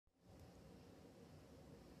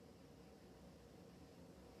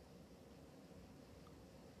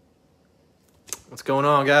What's going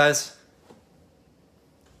on, guys?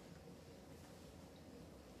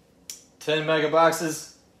 10 mega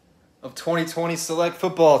boxes of 2020 Select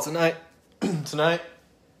Football tonight.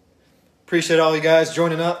 Appreciate all you guys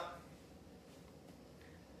joining up.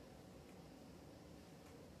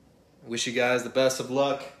 Wish you guys the best of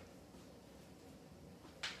luck.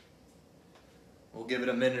 We'll give it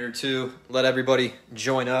a minute or two, let everybody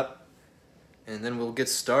join up, and then we'll get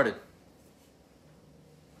started.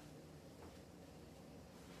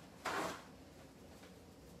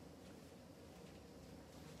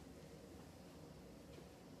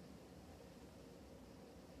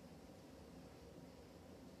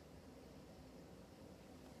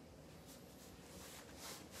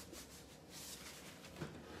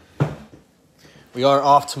 We are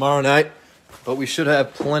off tomorrow night, but we should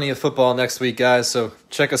have plenty of football next week, guys, so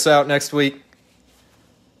check us out next week.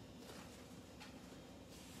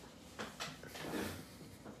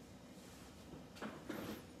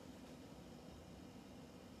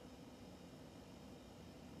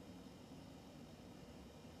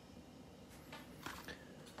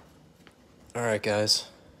 All right, guys.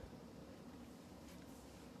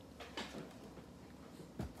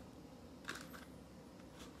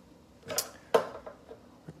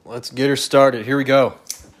 Let's get her started. Here we go.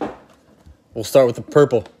 We'll start with the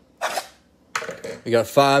purple. We got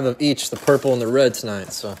 5 of each, the purple and the red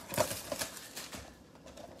tonight, so.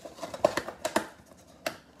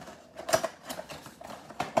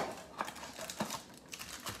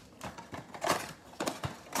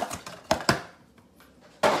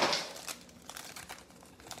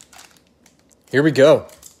 Here we go.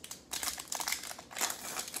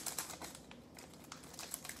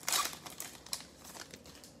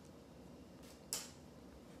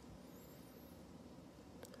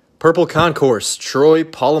 Purple Concourse, Troy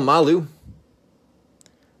Polamalu.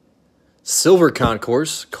 Silver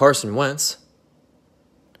Concourse, Carson Wentz.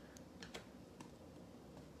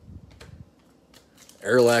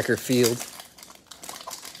 Erlacher Field.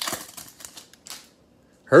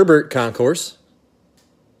 Herbert Concourse.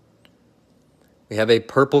 We have a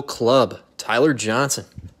Purple Club, Tyler Johnson.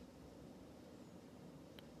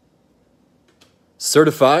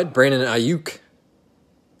 Certified, Brandon Ayuk.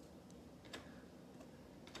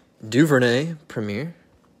 Duvernay Premier.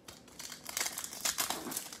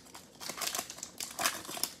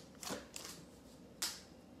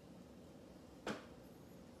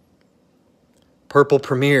 Purple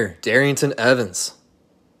Premier, Darrington Evans.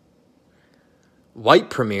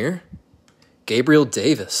 White Premier, Gabriel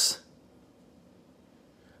Davis.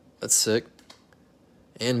 That's sick.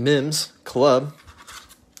 And Mims Club.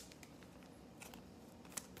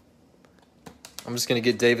 I'm just going to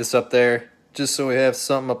get Davis up there, just so we have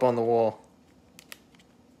something up on the wall.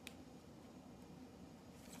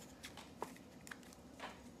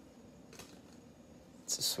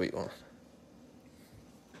 It's a sweet one.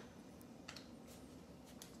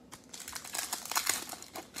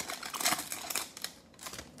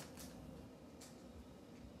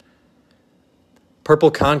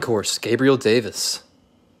 Purple Concourse, Gabriel Davis.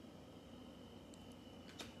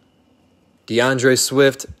 DeAndre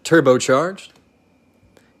Swift, Turbocharged.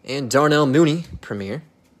 And Darnell Mooney, Premier.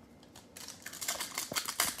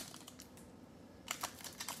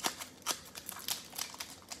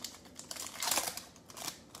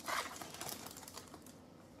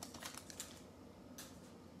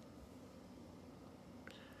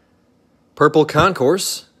 Purple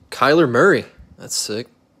Concourse, Kyler Murray. That's sick.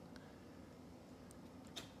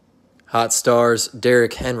 Hot Stars,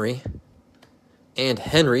 Derrick Henry. And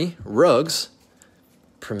Henry Ruggs,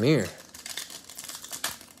 Premier.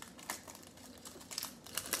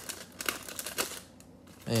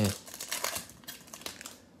 Man.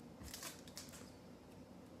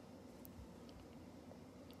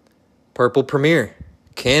 Purple Premier,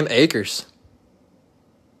 Cam Akers.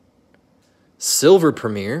 Silver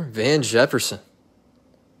Premier, Van Jefferson.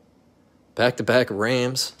 Back-to-back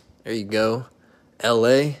Rams. There you go.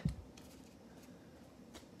 LA.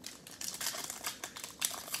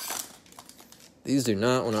 These do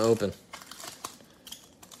not want to open.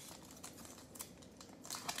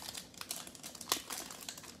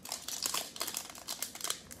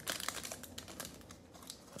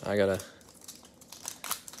 I gotta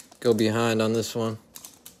go behind on this one.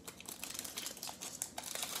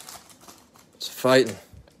 It's fighting.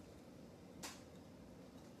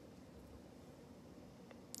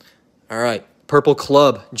 All right, Purple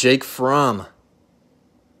Club, Jake Fromm.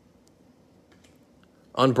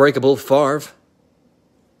 Unbreakable Favre.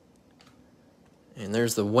 And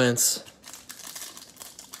there's the Wentz.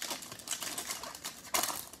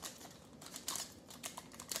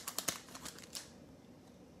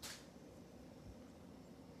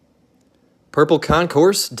 Purple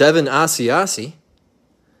Concourse, Devin Asiasi.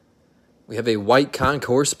 We have a white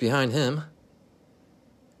Concourse behind him.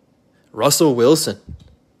 Russell Wilson.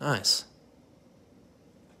 Nice.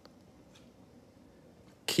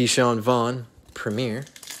 Keyshawn Vaughn, Premier.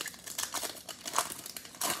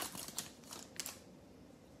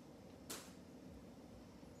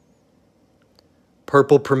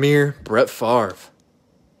 Purple Premier, Brett Favre.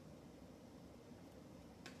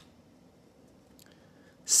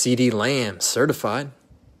 CeeDee Lamb, certified.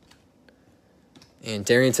 And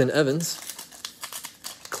Darrington Evans,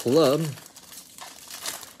 club.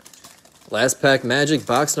 Last pack Magic,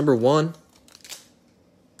 box number 1.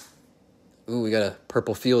 Ooh, we got a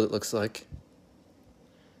purple field, it looks like.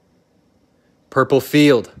 Purple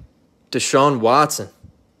field, Deshaun Watson.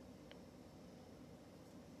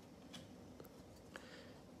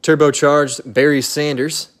 Turbocharged, Barry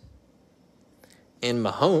Sanders. And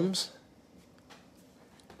Mahomes.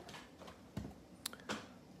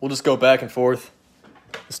 We'll just go back and forth.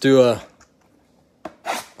 Let's do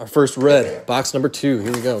our first red, box number 2.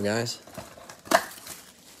 Here we go, guys.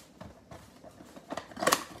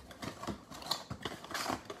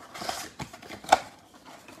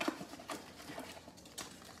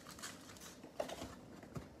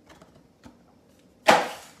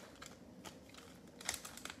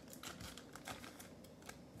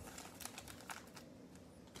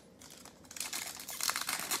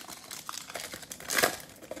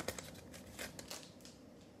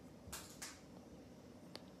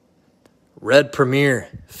 Red Premier,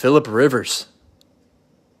 Phillip Rivers.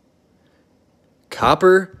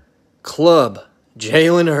 Copper Club,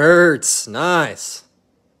 Jalen Hurts. Nice.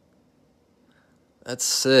 That's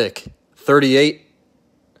sick. 38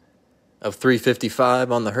 of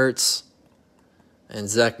 355 on the Hurts. And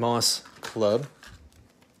Zach Moss Club.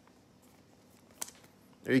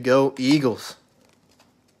 There you go, Eagles.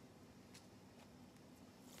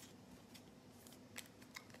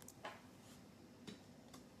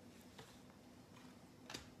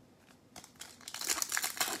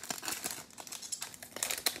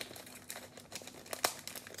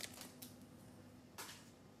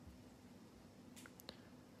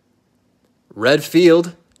 Red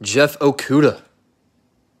field, Jeff Okudah.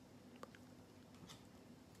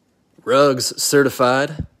 Ruggs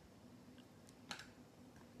certified.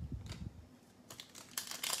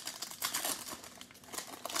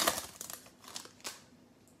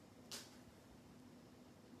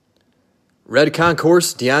 Red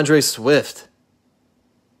Concourse, DeAndre Swift.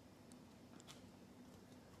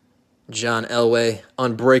 John Elway,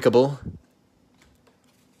 Unbreakable.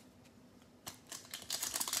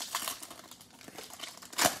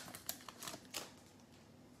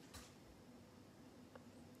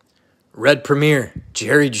 Red Premier,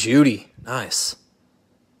 Jerry Jeudy. Nice.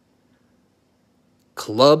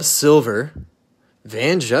 Club Silver,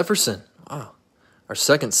 Van Jefferson. Wow. Our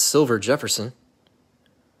second silver Jefferson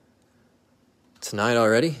tonight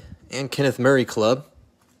already. And Kenneth Murray Club.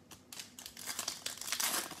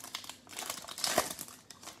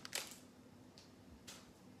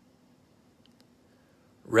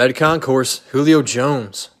 Red Concourse, Julio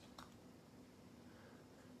Jones.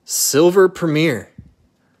 Silver Premier,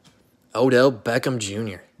 Odell Beckham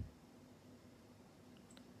Jr.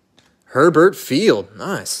 Herbert Field.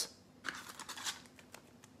 Nice.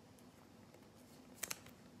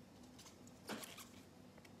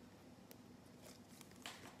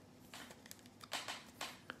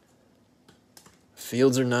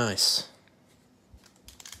 Fields are nice.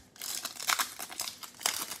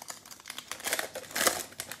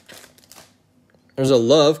 There's a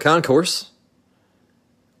Love Concourse.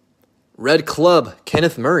 Red Club,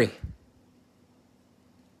 Kenneth Murray.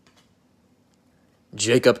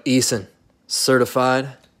 Jacob Eason,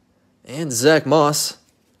 certified. And Zach Moss,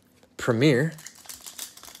 Premier.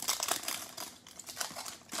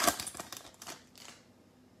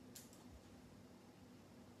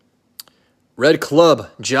 Red Club,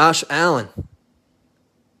 Josh Allen.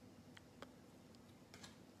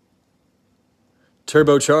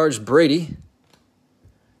 Turbocharged, Brady.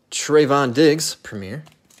 Trayvon Diggs, Premier.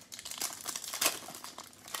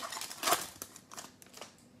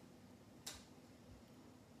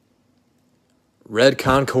 Red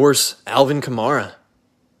Concourse, Alvin Kamara.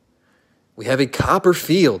 We have a Copper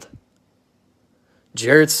Field,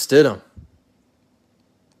 Jarrett Stidham.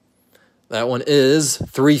 That one is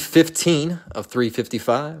 315 of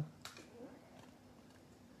 355.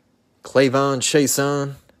 Clavon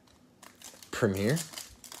Chason, Premier.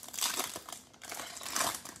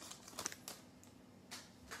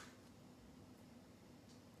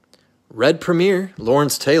 Red Premier,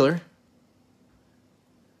 Lawrence Taylor.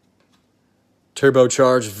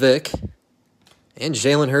 Turbocharged Vic. And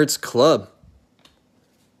Jalen Hurts Club.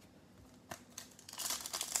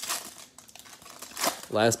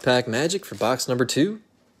 Last pack Magic for box number 2.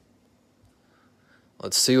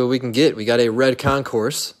 Let's see what we can get. We got a red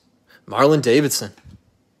concourse. Marlon Davidson.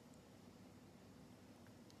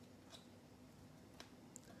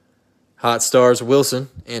 Hot Stars Wilson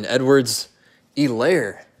and Edwards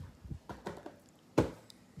Elaire.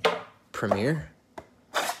 Premier.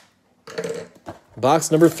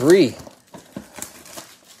 Box number 3.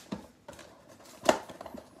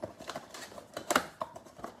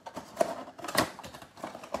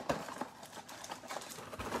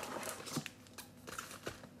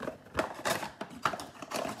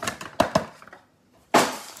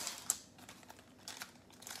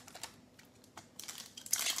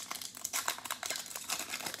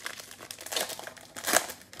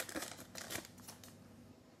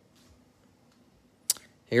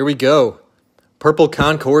 Here we go. Purple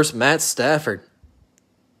Concourse, Matt Stafford.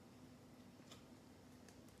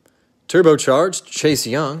 Turbocharged, Chase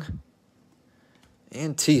Young.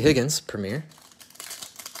 And T. Higgins, Premier.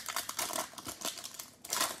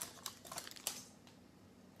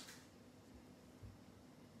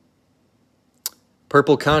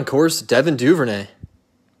 Purple Concourse, Devin Duvernay.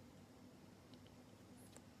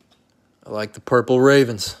 I like the Purple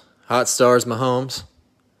Ravens. Hot Stars, Mahomes.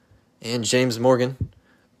 And James Morgan,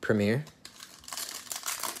 Premier.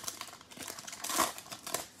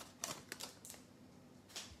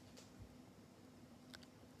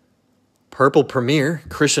 Purple Premier,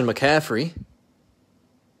 Christian McCaffrey.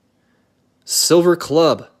 Silver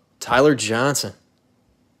Club, Tyler Johnson.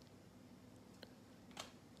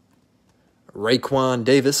 Raekwon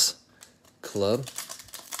Davis Club.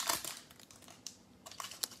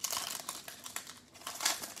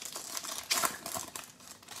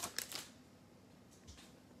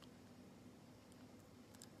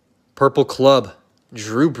 Purple Club,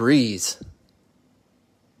 Drew Brees.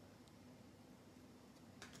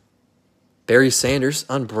 Barry Sanders,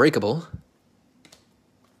 Unbreakable.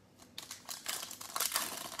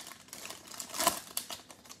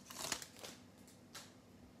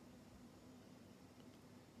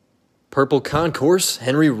 Purple Concourse,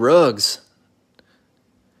 Henry Ruggs.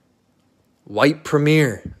 White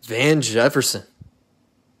Premier, Van Jefferson.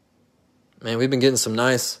 Man, we've been getting some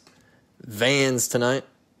nice Vans tonight.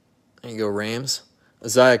 There you go, Rams.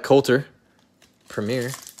 Isaiah Coulter, Premier.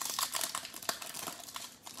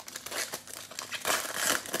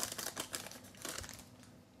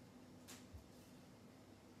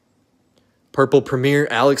 Purple Premier,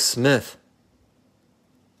 Alex Smith.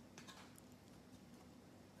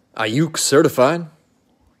 Ayuk Certified.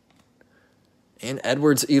 And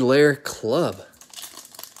Edwards Elaire Club.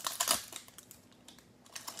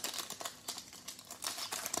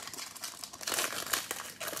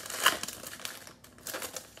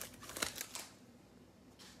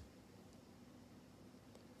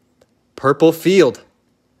 Purple Field,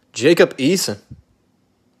 Jacob Eason.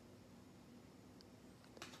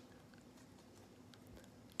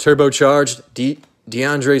 Turbocharged,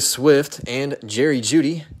 DeAndre Swift and Jerry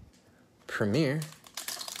Jeudy, Premier.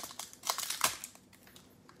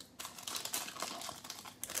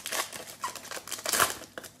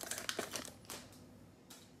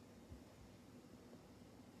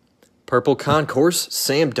 Purple Concourse,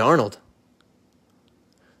 Sam Darnold.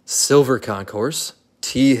 Silver Concourse,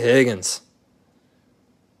 T. Higgins.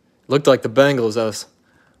 Looked like the Bengals. I was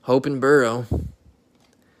hoping Burrow.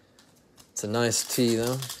 It's a nice T,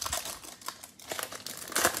 though.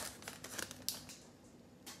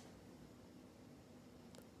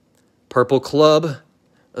 Purple Club,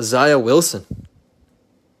 Isaiah Wilson.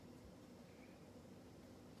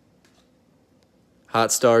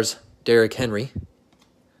 Hot Stars, Derrick Henry.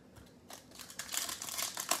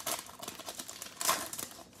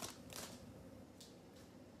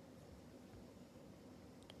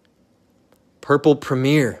 Purple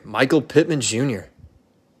Premier, Michael Pittman Jr.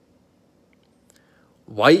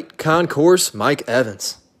 White Concourse, Mike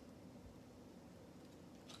Evans.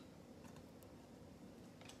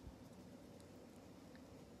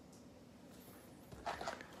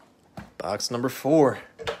 Box number 4.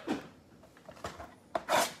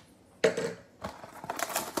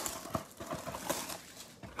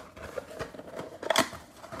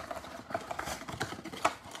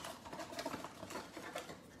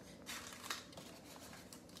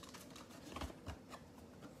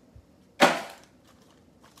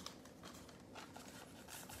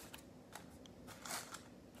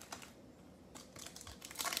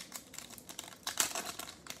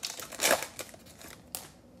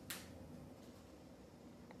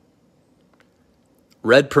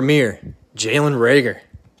 Red Premier, Jalen Reagor.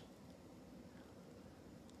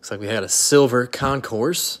 Looks like we had a silver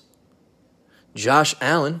concourse. Josh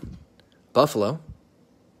Allen, Buffalo.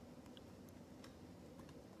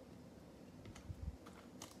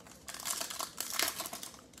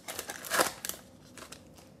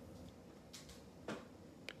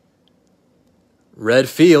 Red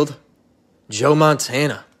field, Joe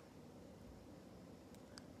Montana.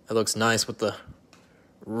 That looks nice with the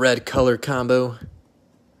red color combo.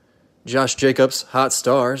 Josh Jacobs, Hot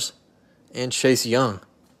Stars, and Chase Young,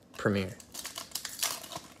 Premier.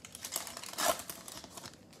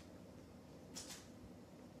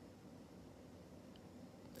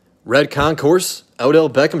 Red concourse, Odell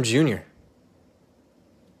Beckham Jr.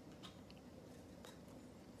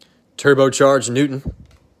 Turbocharged Newton.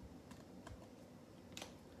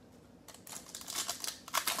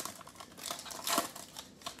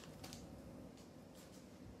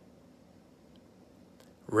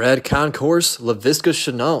 Red concourse, LaVisca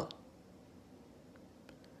Chenault.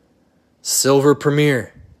 Silver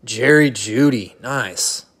Premier, Jerry Jeudy.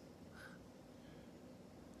 Nice.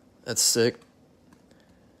 That's sick.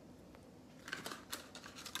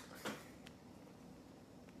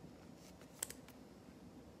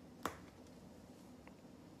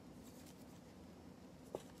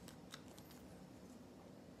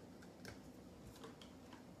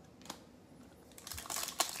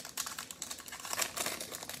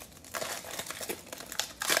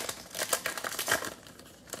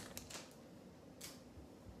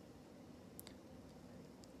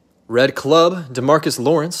 Red club, DeMarcus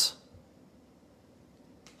Lawrence.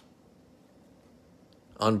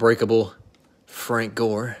 Unbreakable, Frank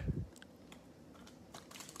Gore.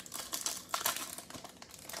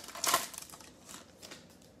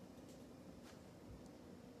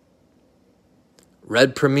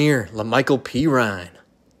 Red Premier, LaMichael P. Ryan.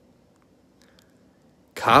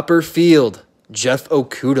 Copper Field, Jeff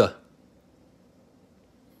Okudah.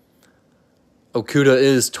 Okudah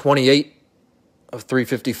is 28 of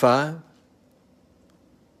 355.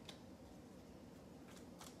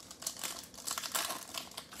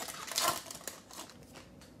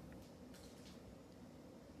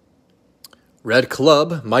 Red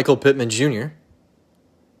club, Michael Pittman Jr.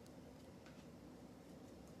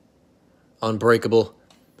 Unbreakable,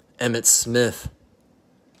 Emmitt Smith.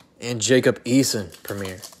 And Jacob Eason,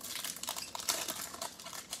 Premier.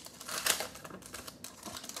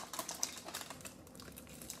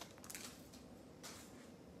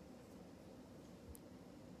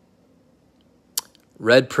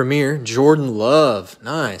 Red Premier, Jordan Love.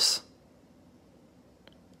 Nice.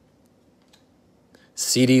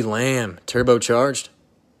 CeeDee Lamb, turbocharged.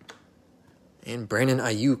 And Brandon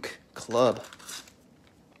Ayuk, club.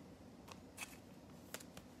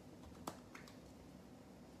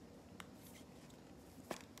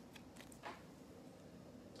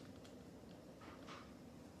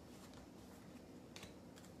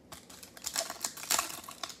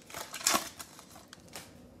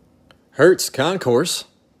 Hurts concourse.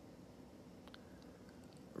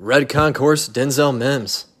 Red concourse, Denzel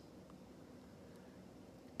Mims.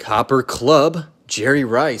 Copper club, Jerry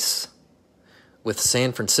Rice with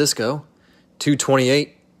San Francisco.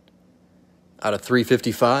 228 out of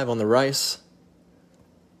 355 on the Rice.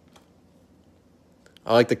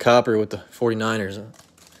 I like the copper with the 49ers.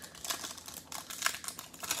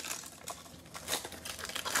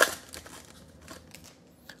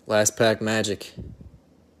 Last pack magic.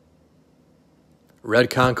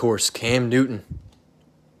 Red concourse, Cam Newton.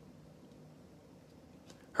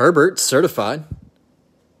 Herbert, certified.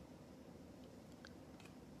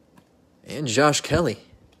 And Josh Kelly,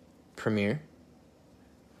 Premier.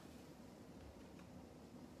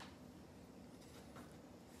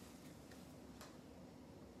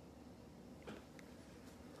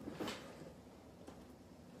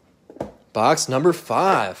 Box number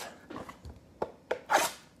 5.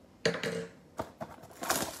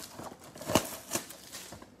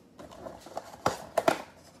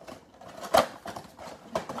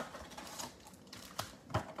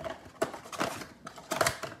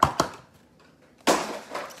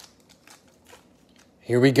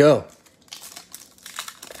 Here we go.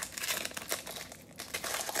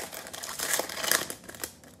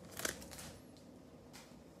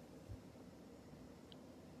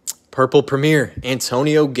 Purple Premier,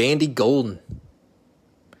 Antonio Gandy Golden.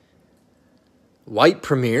 White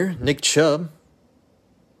Premier, Nick Chubb.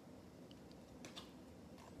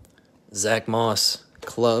 Zach Moss,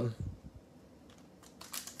 club.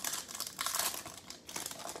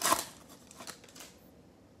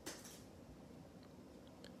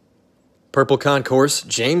 Purple concourse,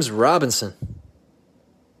 James Robinson.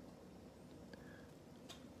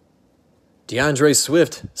 DeAndre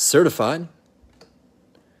Swift, certified.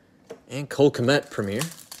 And Cole Kmet Premier.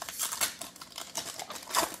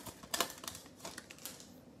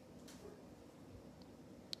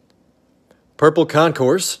 Purple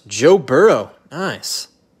Concourse, Joe Burrow. Nice.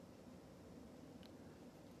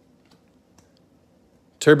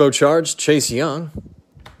 Turbocharged, Chase Young.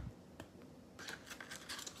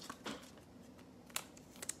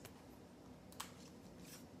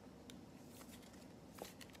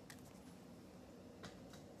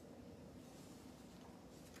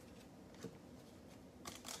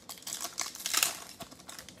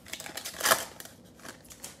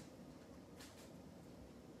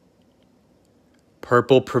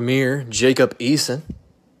 Purple Premier, Jacob Eason.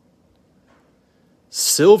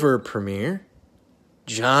 Silver Premier,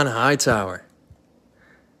 John Hightower.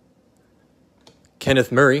 Kenneth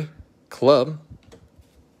Murray, Club.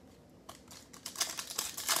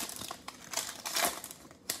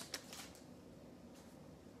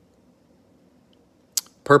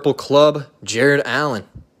 Purple Club, Jared Allen.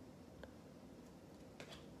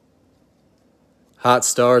 Hot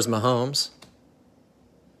Stars, Mahomes.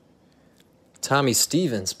 Tommy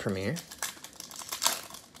Stevens Premier.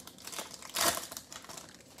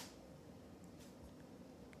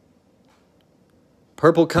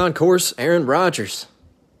 Purple Concourse, Aaron Rodgers.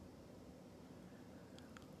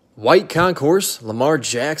 White Concourse, Lamar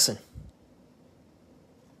Jackson.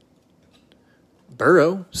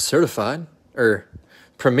 Burrow, certified,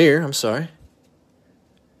 Premier, I'm sorry.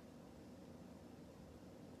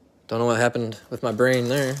 Don't know what happened with my brain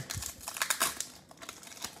there.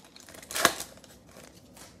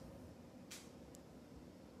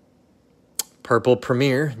 Purple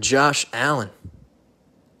Premier, Josh Allen.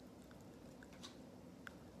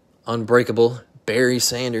 Unbreakable, Barry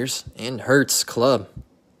Sanders and Hurts Club.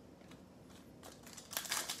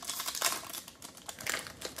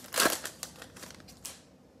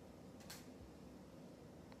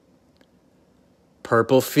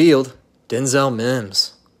 Purple Field, Denzel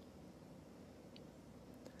Mims.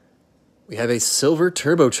 We have a silver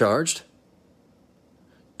turbocharged.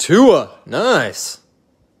 Tua, nice.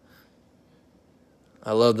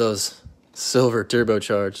 I love those silver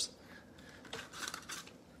turbocharged.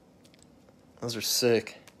 Those are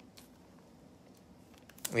sick.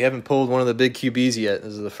 We haven't pulled one of the big QBs yet.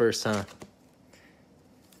 This is the first time.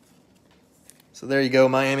 So there you go,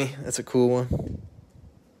 Miami. That's a cool one.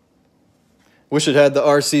 Wish it had the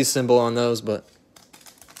RC symbol on those, but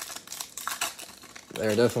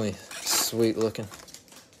they're definitely sweet looking.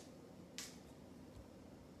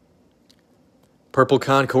 Purple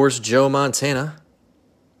Concourse, Joe Montana.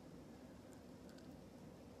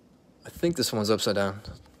 I think this one's upside down.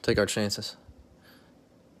 Take our chances.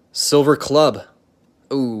 Silver Club.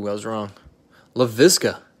 Ooh, I was wrong.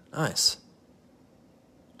 LaVisca. Nice.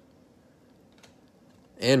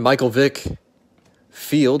 And Michael Vick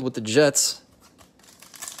Field with the Jets.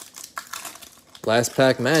 Last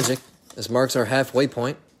pack magic. This marks our halfway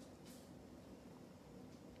point.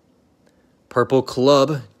 Purple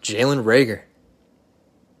Club, Jalen Reagor.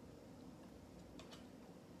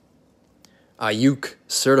 Ayuk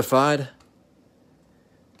certified.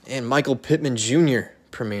 And Michael Pittman Jr.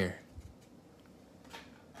 Premier.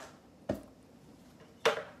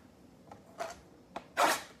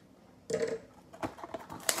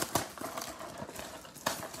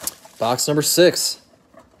 Box number 6.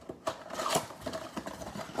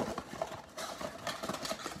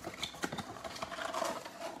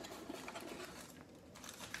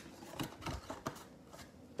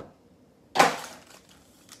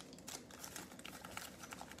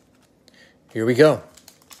 Here we go.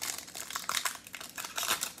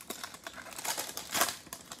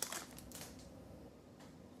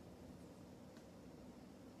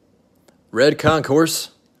 Red Concourse,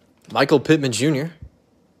 Michael Pittman Jr.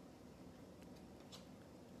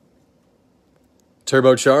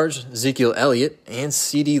 Turbocharged, Ezekiel Elliott, and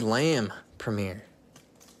CeeDee Lamb Premier.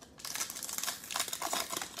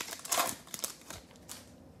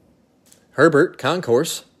 Herbert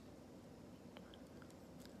Concourse.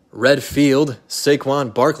 Red Field,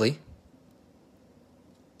 Saquon Barkley.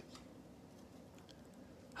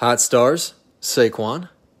 Hot Stars, Saquon.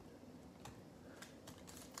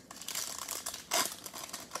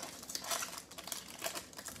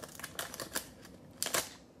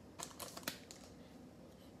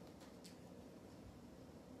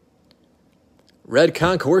 Red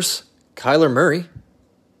Concourse, Kyler Murray.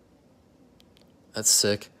 That's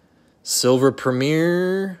sick. Silver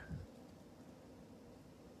Premier,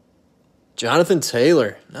 Jonathan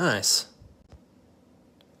Taylor. Nice.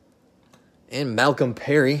 And Malcolm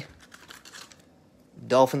Perry,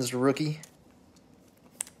 Dolphins rookie.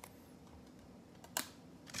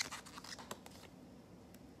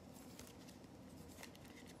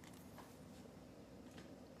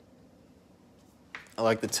 I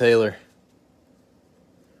like the Taylor.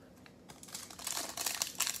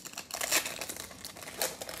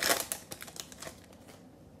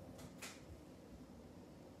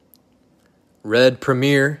 Red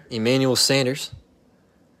Premier, Emmanuel Sanders.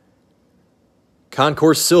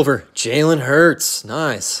 Concourse Silver, Jalen Hurts.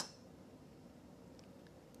 Nice.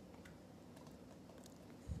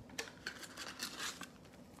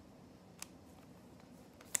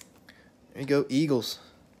 There you go, Eagles.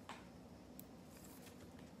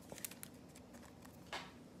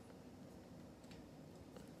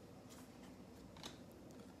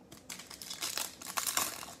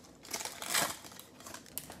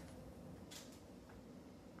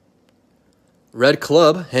 Red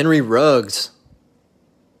Club, Henry Ruggs.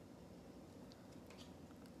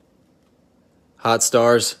 Hot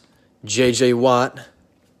Stars, J.J. Watt.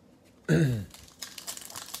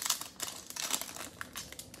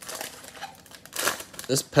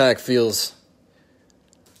 This pack feels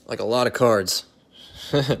like a lot of cards.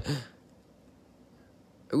 Ooh,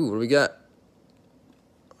 what do we got?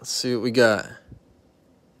 Let's see what we got.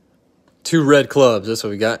 2 red clubs. That's what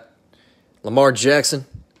we got. Lamar Jackson,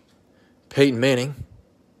 Peyton Manning,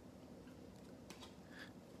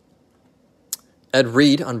 Ed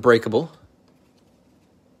Reed, Unbreakable.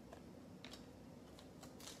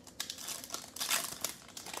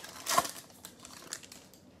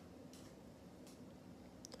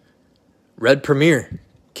 Red Premier,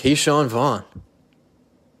 Keyshawn Vaughn.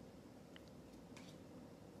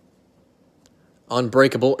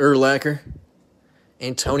 Unbreakable, Urlacher.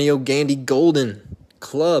 Antonio Gandy Golden,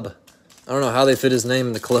 Club. I don't know how they fit his name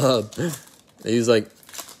in the club. They use like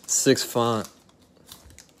 6 font.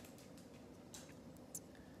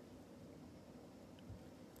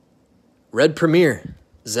 Red Premier,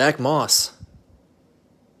 Zach Moss.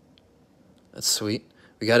 That's sweet.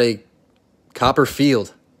 We got a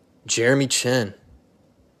Copperfield, Jeremy Chen.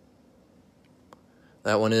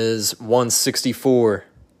 That one is 164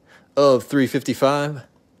 of 355.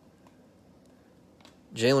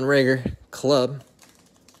 Jalen Reagor, Club.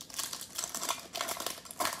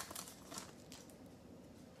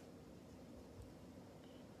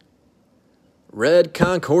 Red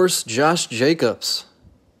Concourse, Josh Jacobs.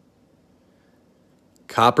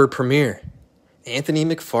 Copper Premier, Anthony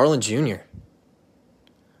McFarland Jr.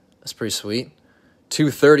 That's pretty sweet.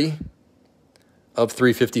 230 of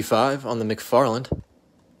 355 on the McFarland.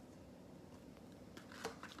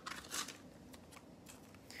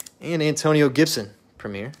 And Antonio Gibson,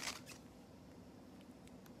 Premier.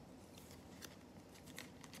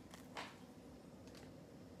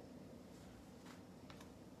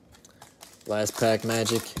 Last pack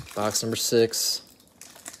Magic, box number 6.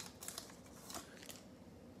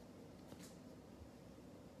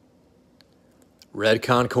 Red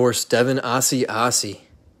Concourse, Devin Asiasi.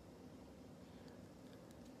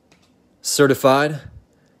 Certified,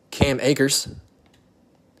 Cam Akers.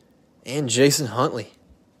 And Jason Huntley.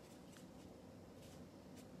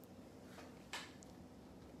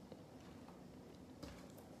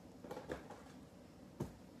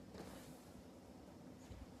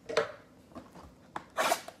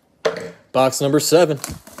 Box number 7.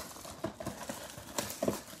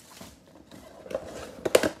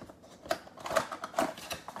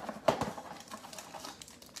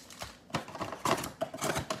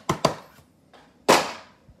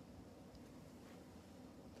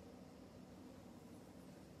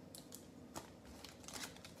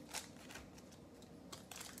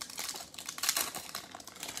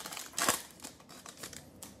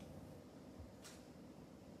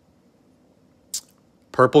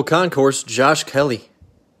 Purple Concourse, Josh Kelly.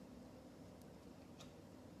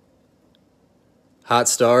 Hot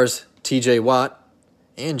Stars, TJ Watt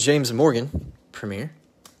and James Morgan, Premier.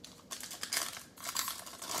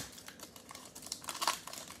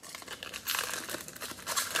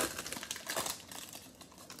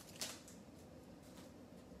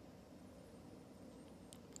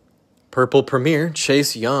 Purple Premier,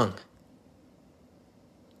 Chase Young.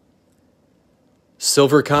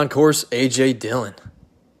 Silver Concourse, A.J. Dillon.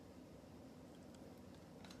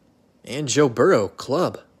 And Joe Burrow,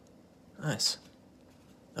 Club. Nice.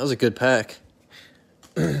 That was a good pack.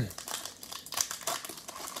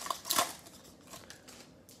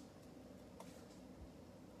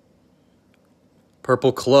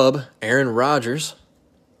 Purple Club, Aaron Rodgers.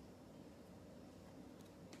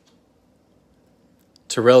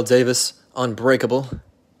 Terrell Davis, Unbreakable.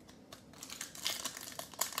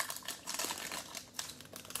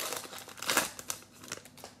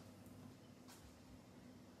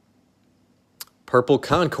 Purple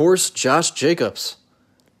Concourse, Josh Jacobs.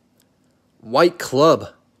 White Club,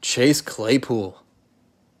 Chase Claypool.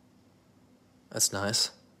 That's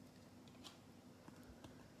nice.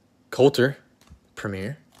 Coulter,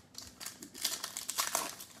 Premier.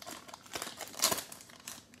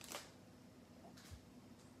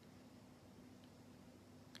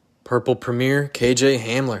 Purple Premier, KJ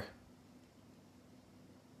Hamler.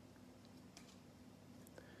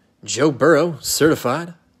 Joe Burrow,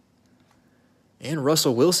 Certified. And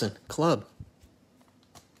Russell Wilson, Club.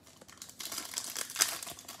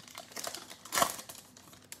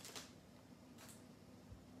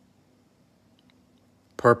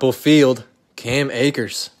 Purple Field, Cam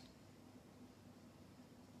Akers.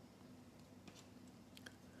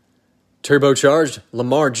 Turbocharged,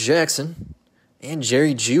 Lamar Jackson. And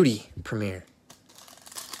Jerry Jeudy, Premier.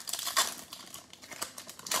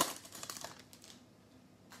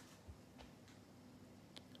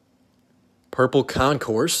 Purple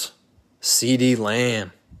Concourse, CD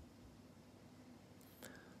Lamb.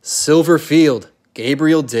 Silver Field,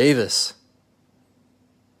 Gabriel Davis.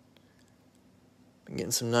 Been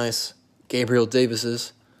getting some nice Gabriel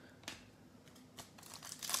Davises.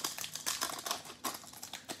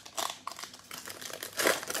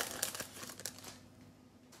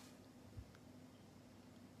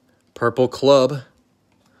 Purple Club,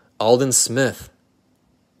 Aldon Smith.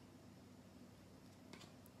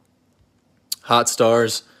 Hot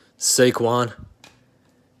Stars, Saquon.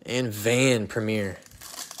 And Van Premier.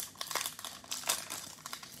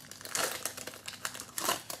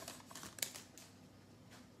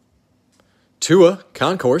 Tua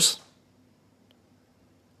Concourse.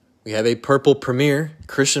 We have a Purple Premier,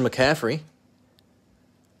 Christian McCaffrey.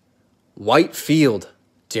 White Field,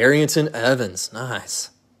 Darrynton Evans. Nice.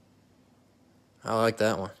 I like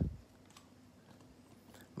that one.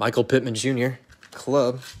 Michael Pittman Jr.,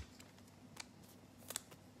 Club.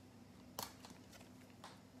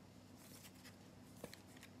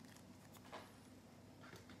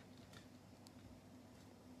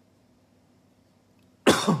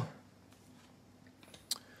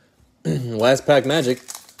 Last pack Magic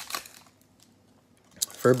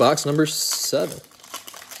for box number 7.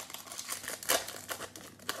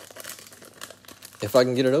 If I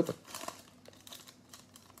can get it open.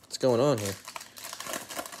 What's going on here?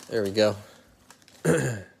 There we go.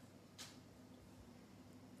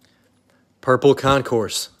 Purple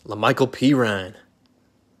Concourse, LaMichael P. Ryan.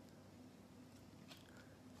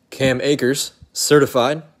 Cam Akers,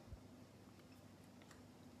 Certified.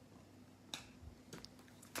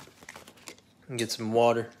 Get some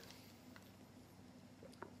water.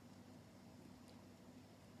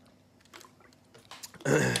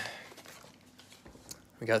 We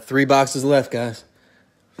got 3 boxes left, guys.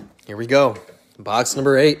 Here we go. Box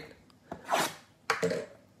number 8.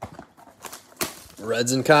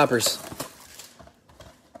 Reds and Coppers.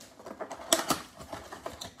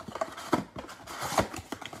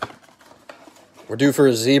 We're due for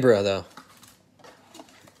a zebra, though.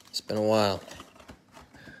 It's been a while.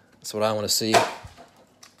 That's what I want to see.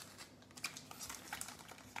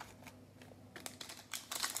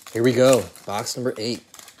 Here we go. Box number 8.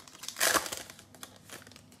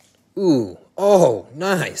 Ooh. Oh,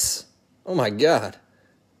 nice. Oh, my God.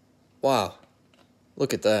 Wow.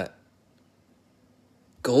 Look at that.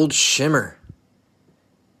 Gold Shimmer.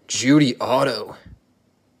 Jeudy Auto.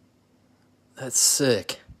 That's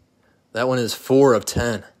sick. That one is 4 of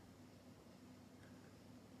 10.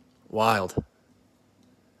 Wild.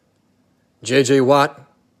 J.J. Watt,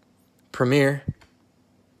 Premier.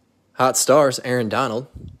 Hot Stars, Aaron Donald.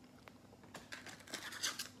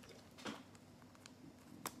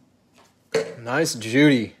 Nice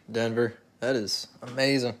Jeudy, Denver. That is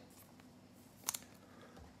amazing.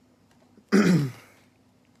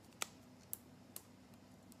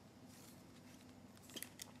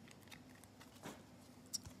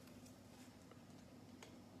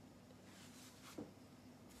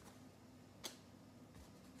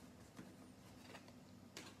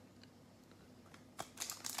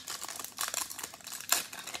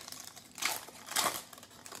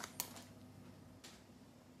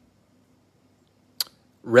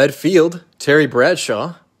 Red Field, Terry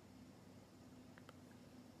Bradshaw.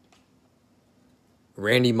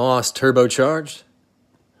 Randy Moss, Turbocharged.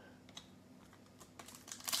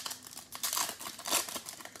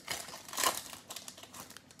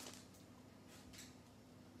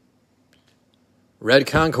 Red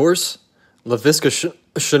Concourse, Laviska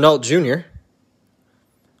Shenault Jr.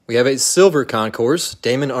 We have a Silver Concourse,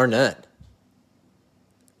 Damon Arnett.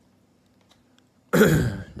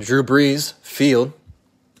 Drew Brees, Field.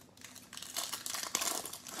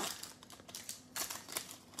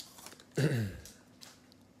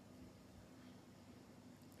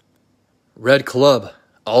 Red Club,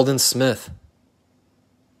 Aldon Smith.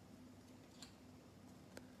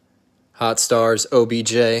 Hot Stars,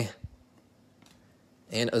 OBJ,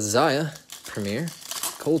 and Isaiah Premier,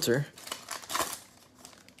 Coulter.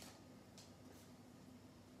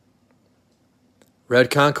 Red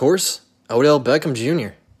Concourse, Odell Beckham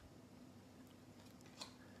Jr.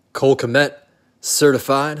 Cole Kmet,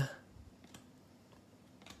 certified.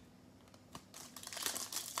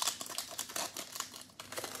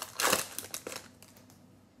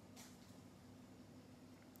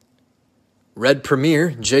 Red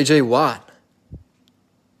Premier, J.J. Watt.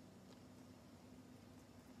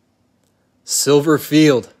 Silver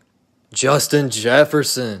Field, Justin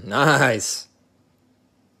Jefferson. Nice.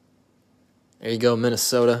 There you go,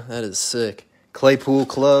 Minnesota. That is sick. Claypool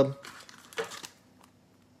Club.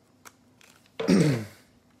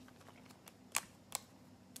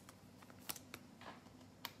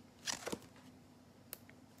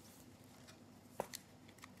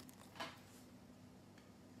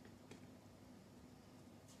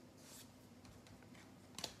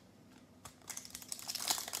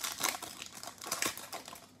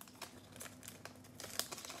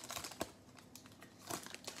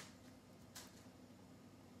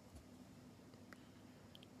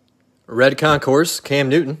 Red Concourse, Cam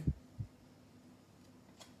Newton.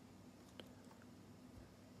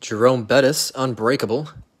 Jerome Bettis, Unbreakable.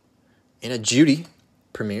 And a Judy,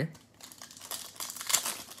 Premier.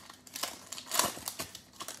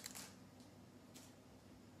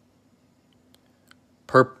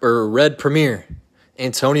 Red Premier,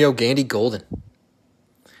 Antonio Gandy Golden.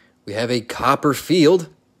 We have a Copper Field,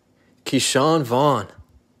 Keyshawn Vaughn.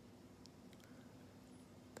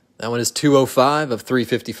 That one is 205 of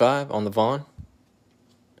 355 on the Vaughn.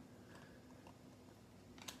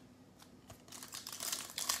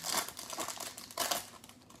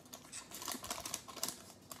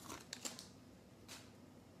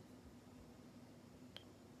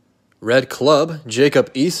 Red Club,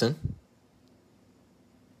 Jacob Eason.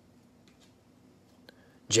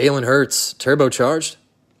 Jalen Hurts, turbocharged.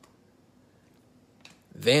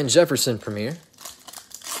 Van Jefferson Premier.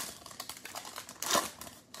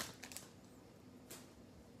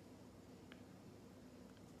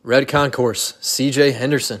 Red Concourse, C.J.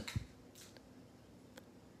 Henderson.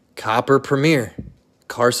 Copper Premier,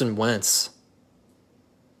 Carson Wentz.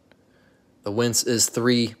 The Wentz is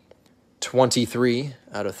 323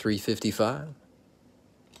 out of 355.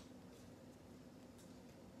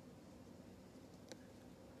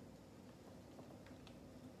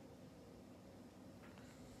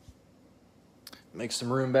 Make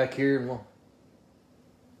some room back here and we'll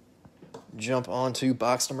jump on to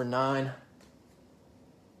box number 9.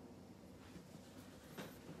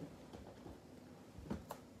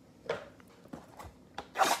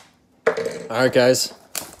 All right, guys.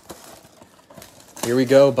 Here we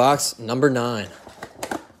go, box number 9.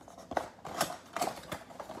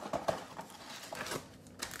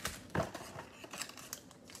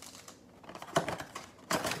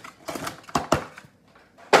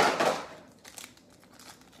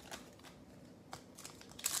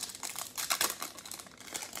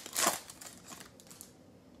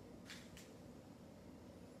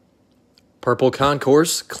 Purple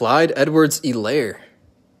Concourse, Clyde Edwards-Helaire.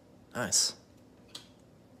 Nice.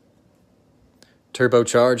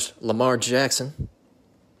 Turbocharged, Lamar Jackson.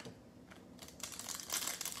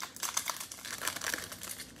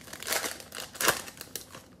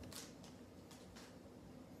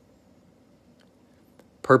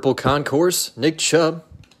 Purple Concourse, Nick Chubb.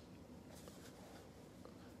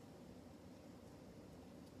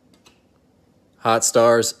 Hot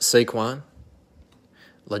Stars, Saquon.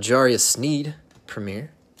 L'Jarius Sneed,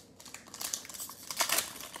 Premier.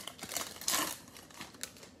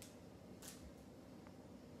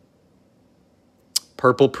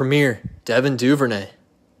 Purple Premier, Devin Duvernay.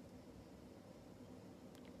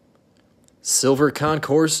 Silver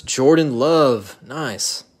Concourse, Jordan Love.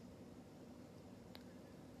 Nice.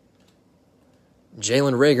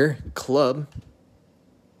 Jalen Reagor, Club.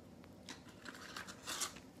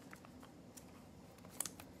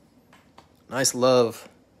 Nice Love.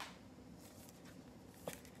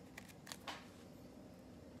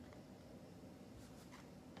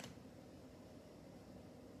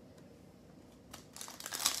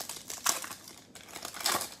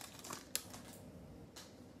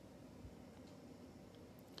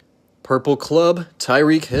 Purple Club,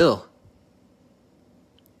 Tyreek Hill.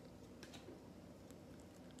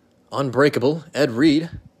 Unbreakable, Ed Reed.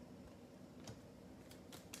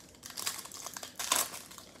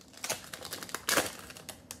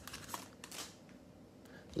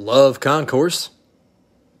 Love Concourse.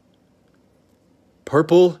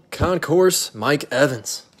 Purple Concourse, Mike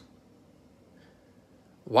Evans.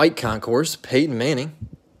 White Concourse, Peyton Manning.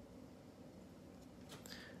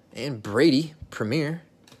 And Brady, Premier.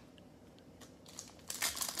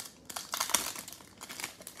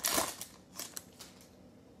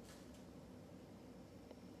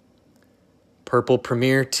 Purple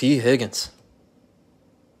Premier, T. Higgins.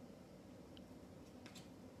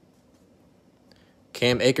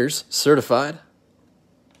 Cam Akers, certified.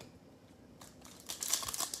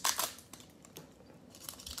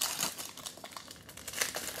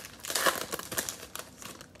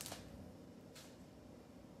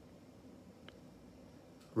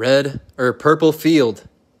 Purple Field,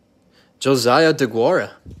 Josiah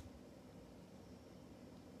DeGuara.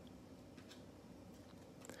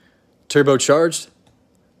 Turbocharged,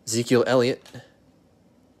 Ezekiel Elliott.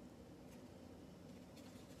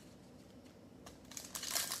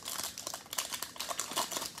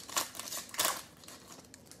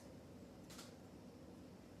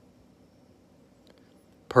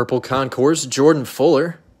 Purple Concourse, Jordan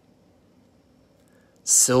Fuller.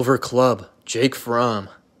 Silver Club, Jake Fromm.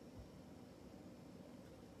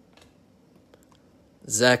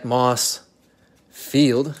 Zach Moss,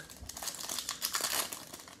 Field.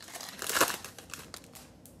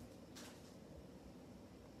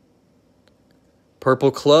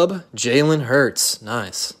 Purple Club, Jalen Hurts.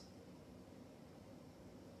 Nice.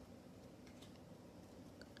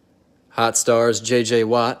 Hot Stars, J.J.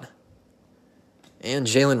 Watt. And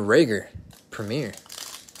Jalen Reagor, Premier.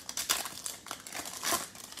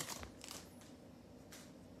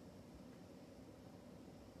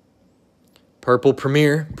 Purple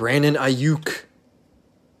Premier, Brandon Ayuk.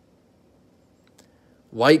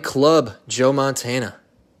 White Club, Joe Montana.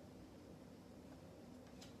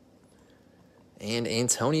 And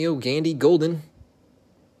Antonio Gandy Golden.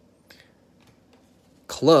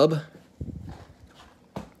 Club.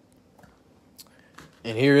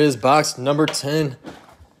 And here is box number 10.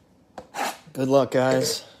 Good luck,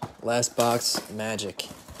 guys. Last box, magic.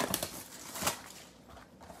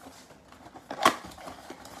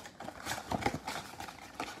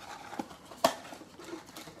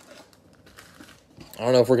 I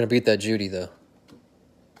don't know if we're going to beat that Judy, though.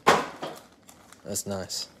 That's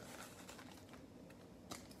nice.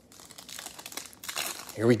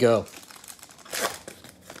 Here we go.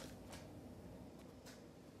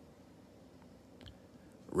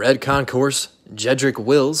 Red Concourse, Jedrick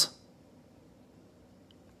Wills.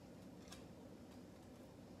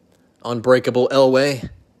 Unbreakable Elway.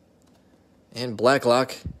 And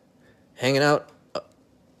Blacklock hanging out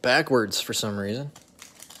backwards for some reason.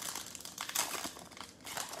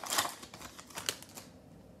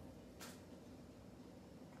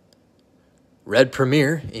 Red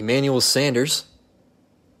Premier, Emmanuel Sanders.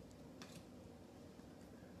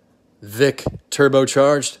 Vic,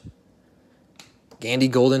 Turbocharged. Gandy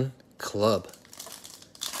Golden, Club.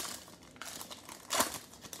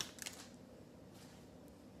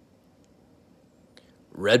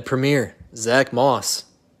 Red Premier, Zach Moss.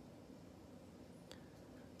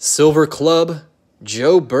 Silver Club,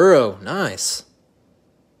 Joe Burrow. Nice.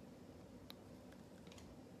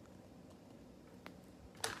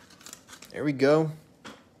 There we go.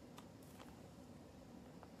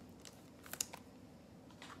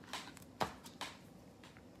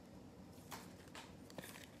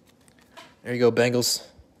 There you go, Bengals.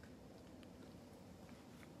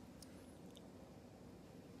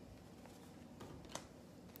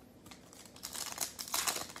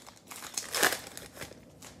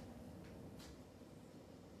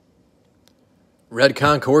 Red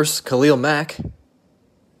Concourse, Khalil Mack.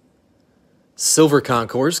 Silver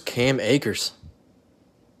Concourse, Cam Akers.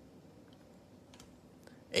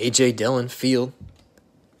 A.J. Dillon, Field.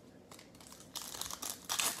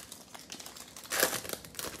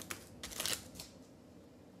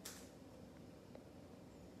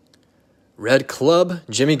 Red Club,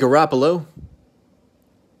 Jimmy Garoppolo.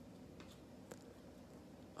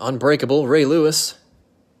 Unbreakable, Ray Lewis.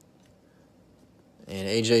 And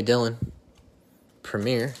A.J. Dillon,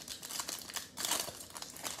 Premier.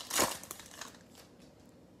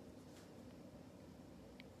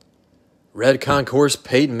 Red Concourse,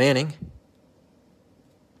 Peyton Manning.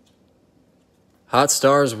 Hot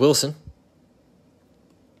Stars, Wilson.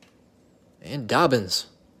 And Dobbins,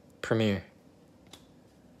 Premier.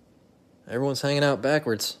 Everyone's hanging out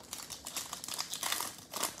backwards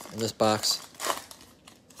in this box.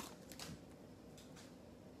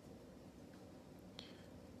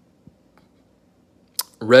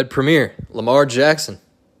 Red Premier, Lamar Jackson.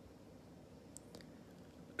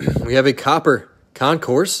 We have a copper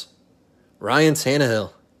Concourse, Ryan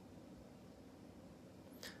Tannehill.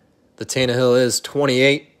 The Tannehill is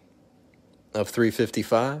 28 of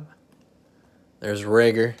 355. There's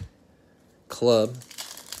Reagor, Club.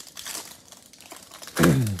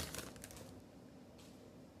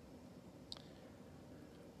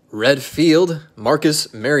 Red field,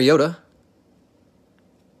 Marcus Mariota.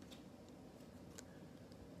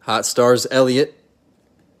 Hot Stars, Elliott.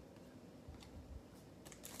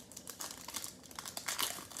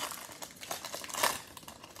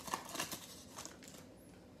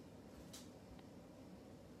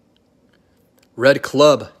 Red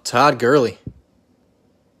Club, Todd Gurley.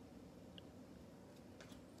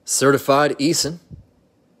 Certified Eason.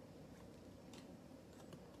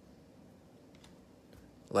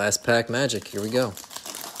 Last pack magic. Here we go.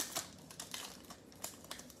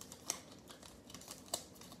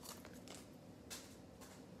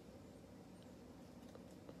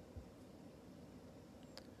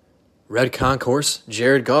 Red Concourse,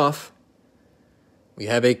 Jared Goff. We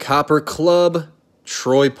have a Copper Club,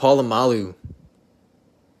 Troy Polamalu.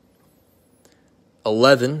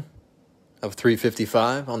 11 of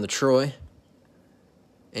 355 on the Troy.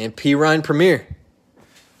 And P. Ryan Premier.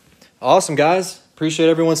 Awesome, guys. Appreciate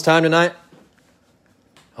everyone's time tonight.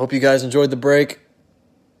 Hope you guys enjoyed the break.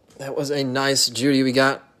 That was a nice Judy we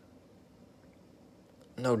got.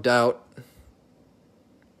 No doubt.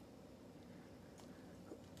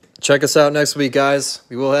 Check us out next week, guys.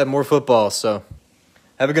 We will have more football, so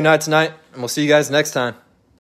have a good night tonight, and we'll see you guys next time.